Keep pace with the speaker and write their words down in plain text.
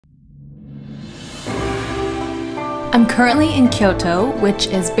I'm currently in Kyoto, which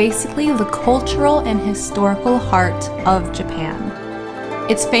is basically the cultural and historical heart of Japan.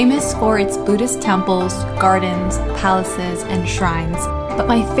 It's famous for its Buddhist temples, gardens, palaces, and shrines, but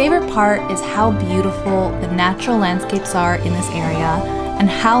my favorite part is how beautiful the natural landscapes are in this area and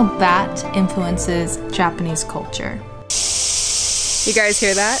how that influences Japanese culture. You guys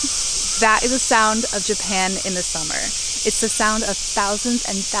hear that? That is the sound of Japan in the summer. It's the sound of thousands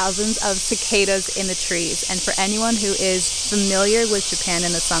and thousands of cicadas in the trees. And for anyone who is familiar with Japan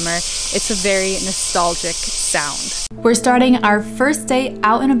in the summer, it's a very nostalgic sound. We're starting our first day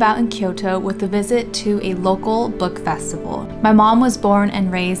out and about in Kyoto with a visit to a local book festival. My mom was born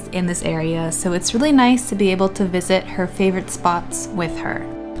and raised in this area, so it's really nice to be able to visit her favorite spots with her.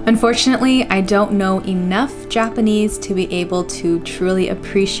 Unfortunately, I don't know enough Japanese to be able to truly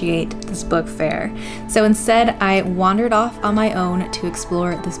appreciate this book fair. So instead, I wandered off on my own to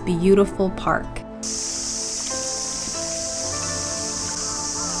explore this beautiful park.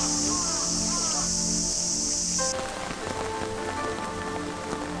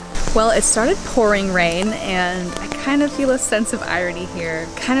 Well, it started pouring rain and I kind of feel a sense of irony here.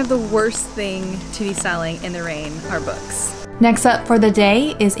 Kind of the worst thing to be selling in the rain are books. Next up for the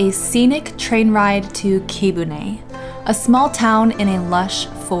day is a scenic train ride to Kibune, a small town in a lush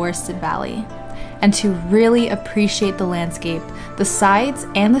forested valley. And to really appreciate the landscape, the sides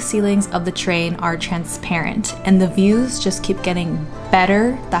and the ceilings of the train are transparent, and the views just keep getting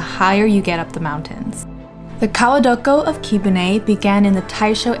better the higher you get up the mountains. The Kawadoko of Kibune began in the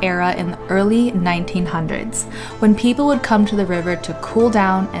Taisho era in the early 1900s, when people would come to the river to cool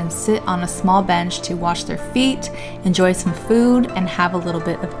down and sit on a small bench to wash their feet, enjoy some food, and have a little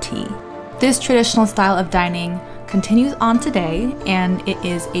bit of tea. This traditional style of dining continues on today, and it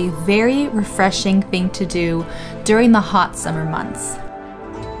is a very refreshing thing to do during the hot summer months.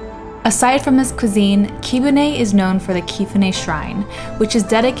 Aside from this cuisine, Kibune is known for the Kifune Shrine, which is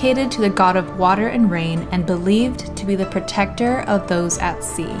dedicated to the god of water and rain and believed to be the protector of those at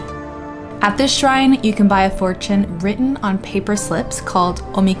sea. At this shrine, you can buy a fortune written on paper slips called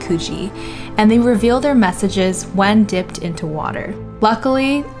omikuji, and they reveal their messages when dipped into water.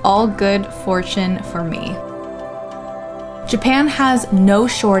 Luckily, all good fortune for me. Japan has no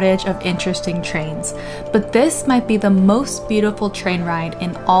shortage of interesting trains, but this might be the most beautiful train ride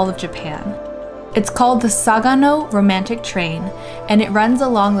in all of Japan. It's called the Sagano Romantic Train, and it runs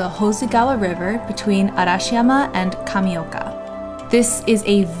along the Hozugawa River between Arashiyama and Kamioka. This is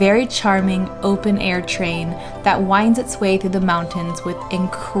a very charming open-air train that winds its way through the mountains with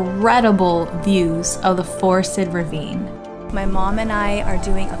incredible views of the forested ravine. My mom and I are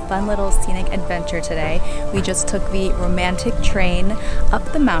doing a fun little scenic adventure today. We just took the romantic train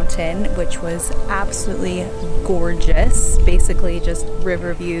up the mountain, which was absolutely gorgeous. Basically just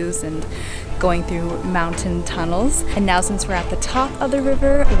river views and going through mountain tunnels. And now since we're at the top of the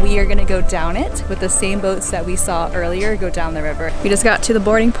river, we are gonna go down it with the same boats that we saw earlier go down the river. We just got to the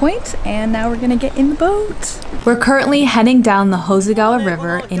boarding point and now we're gonna get in the boat. We're currently heading down the Hozugawa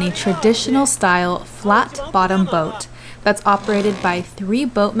River in a traditional style flat bottom boat that's operated by 3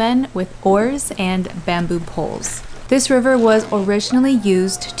 boatmen with oars and bamboo poles. This river was originally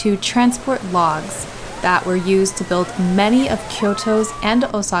used to transport logs that were used to build many of Kyoto's and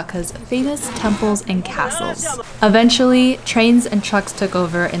Osaka's famous temples and castles. Eventually, trains and trucks took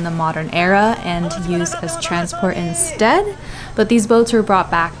over in the modern era and used as transport instead, but these boats were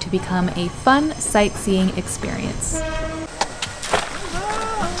brought back to become a fun sightseeing experience.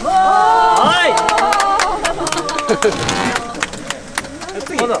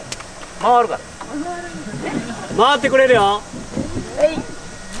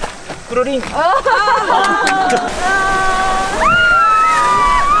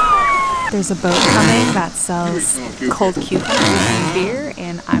 There's a boat coming that sells cold cucumbers and beer,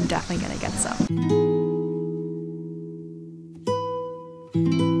 and I'm definitely gonna get some.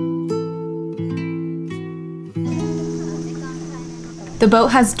 The boat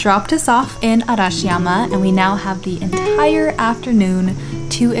has dropped us off in Arashiyama, and we now have the entire afternoon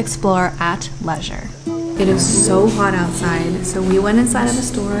to explore at leisure. It is so hot outside, so we went inside of a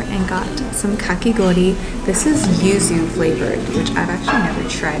store and got some kakigori. This is yuzu flavored, which I've actually never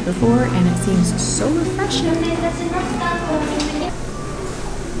tried before, and it seems so refreshing.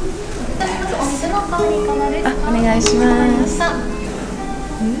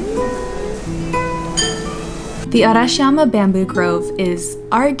 The Arashiyama Bamboo Grove is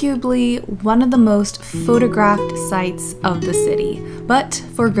arguably one of the most photographed sites of the city, but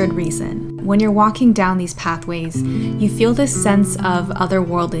for good reason. When you're walking down these pathways, you feel this sense of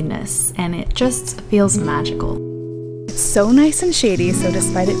otherworldliness, and it just feels magical. It's so nice and shady, so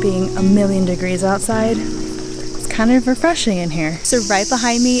despite it being a million degrees outside, it's kind kind of refreshing in here. So right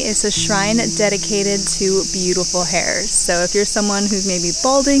behind me is a shrine dedicated to beautiful hair. So if you're someone who's maybe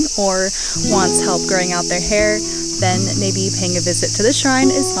balding or wants help growing out their hair, then maybe paying a visit to the shrine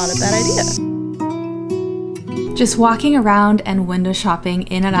is not a bad idea. Just walking around and window shopping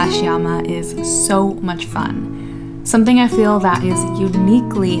in Arashiyama is so much fun. Something I feel that is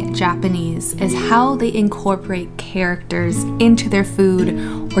uniquely Japanese is how they incorporate characters into their food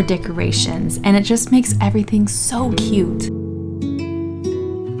or decorations, and it just makes everything so cute.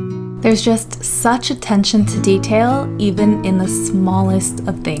 There's just such attention to detail, even in the smallest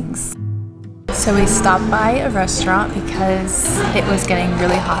of things. So we stopped by a restaurant because it was getting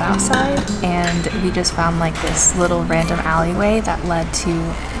really hot outside, and we just found like this little random alleyway that led to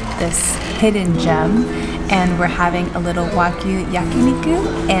this hidden gem, and we're having a little wagyu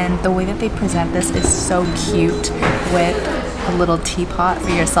yakiniku, and the way that they present this is so cute with a little teapot for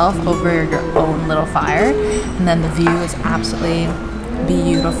yourself over your own little fire, and then the view is absolutely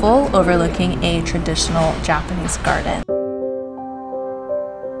beautiful overlooking a traditional Japanese garden.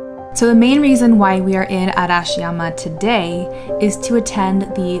 So the main reason why we are in Arashiyama today is to attend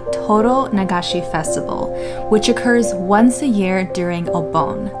the Toro Nagashi Festival, which occurs once a year during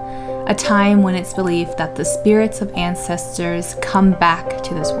Obon, a time when it's believed that the spirits of ancestors come back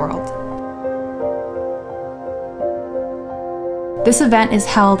to this world. This event is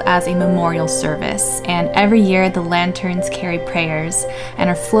held as a memorial service, and every year the lanterns carry prayers and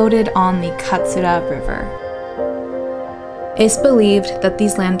are floated on the Katsura River. It's believed that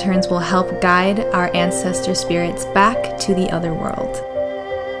these lanterns will help guide our ancestor spirits back to the other world.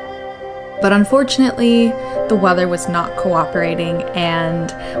 But unfortunately, the weather was not cooperating,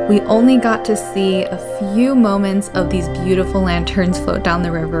 and we only got to see a few moments of these beautiful lanterns float down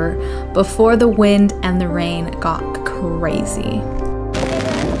the river before the wind and the rain got crazy.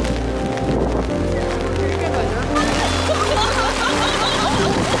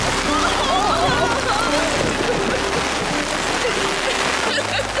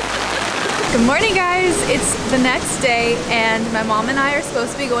 Good morning, guys. It's the next day, and my mom and I are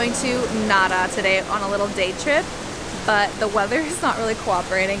supposed to be going to Nara today on a little day trip, but the weather is not really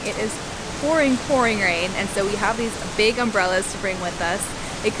cooperating. It is pouring rain, and so we have these big umbrellas to bring with us.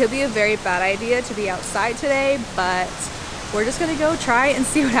 It could be a very bad idea to be outside today, but we're just gonna go try and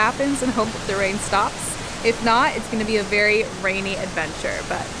see what happens and hope that the rain stops. If not, it's gonna be a very rainy adventure,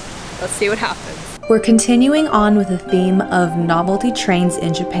 but let's see what happens. We're continuing on with the theme of novelty trains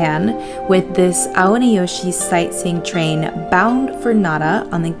in Japan with this Aoniyoshi sightseeing train bound for Nara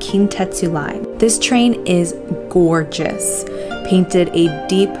on the Kintetsu line. This train is gorgeous, painted a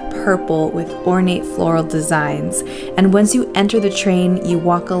deep purple with ornate floral designs, and once you enter the train, you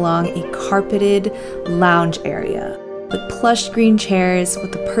walk along a carpeted lounge area with plush green chairs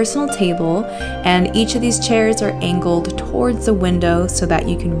with a personal table, and each of these chairs are angled towards the window so that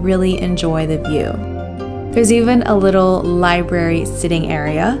you can really enjoy the view. There's even a little library sitting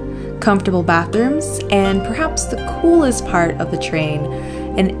area, comfortable bathrooms, and perhaps the coolest part of the train,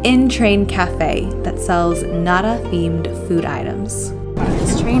 an in-train cafe that sells Nara-themed food items.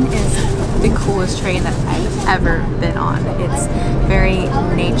 This train is the coolest train that I've ever been on. It's very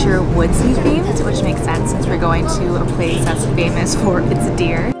nature woodsy themed, which makes sense since we're going to a place that's famous for its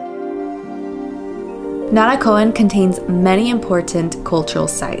deer. Nara-koen contains many important cultural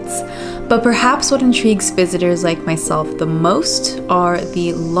sites, but perhaps what intrigues visitors like myself the most are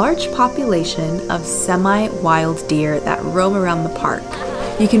the large population of semi-wild deer that roam around the park.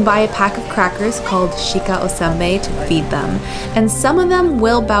 You can buy a pack of crackers called shika osenbei to feed them, and some of them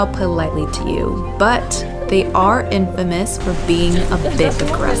will bow politely to you, but they are infamous for being a bit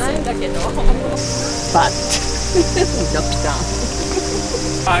aggressive. But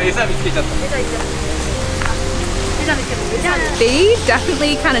they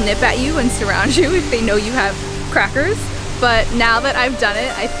definitely kind of nip at you and surround you if they know you have crackers, but now that I've done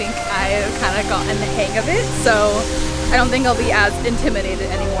it, I think I've kind of gotten the hang of it, so I don't think I'll be as intimidated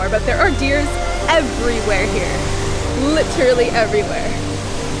anymore. But there are deers everywhere here, literally everywhere.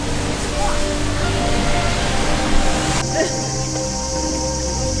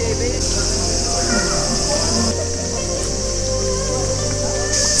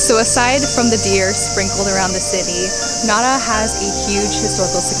 So aside from the deer sprinkled around the city, Nara has a huge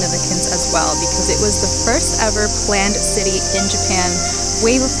historical significance as well because it was the first ever planned city in Japan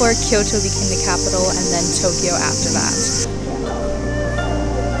way before Kyoto became the capital and then Tokyo after that.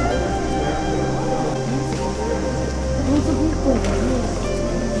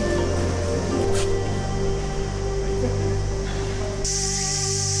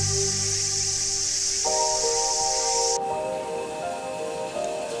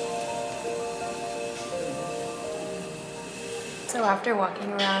 So after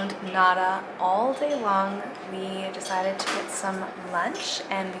walking around Nara all day long, we decided to get some lunch,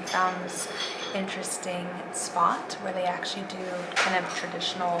 and we found this interesting spot where they actually do kind of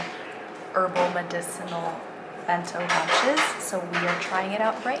traditional herbal medicinal bento lunches. So we are trying it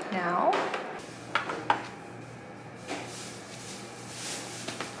out right now.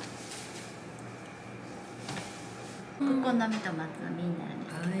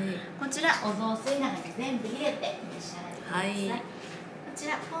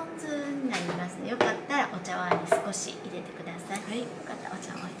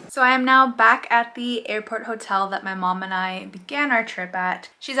 So I am now back at the airport hotel that my mom and I began our trip at.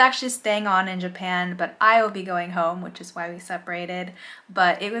 She's actually staying on in Japan, but I will be going home, which is why we separated.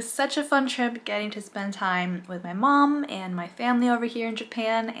 But it was such a fun trip getting to spend time with my mom and my family over here in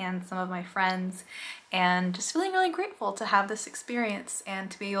Japan and some of my friends, and just feeling really grateful to have this experience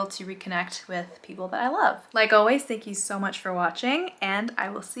and to be able to reconnect with people that I love. Like always, thank you so much for watching, and I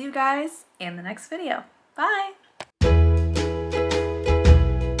will see you guys in the next video. Bye!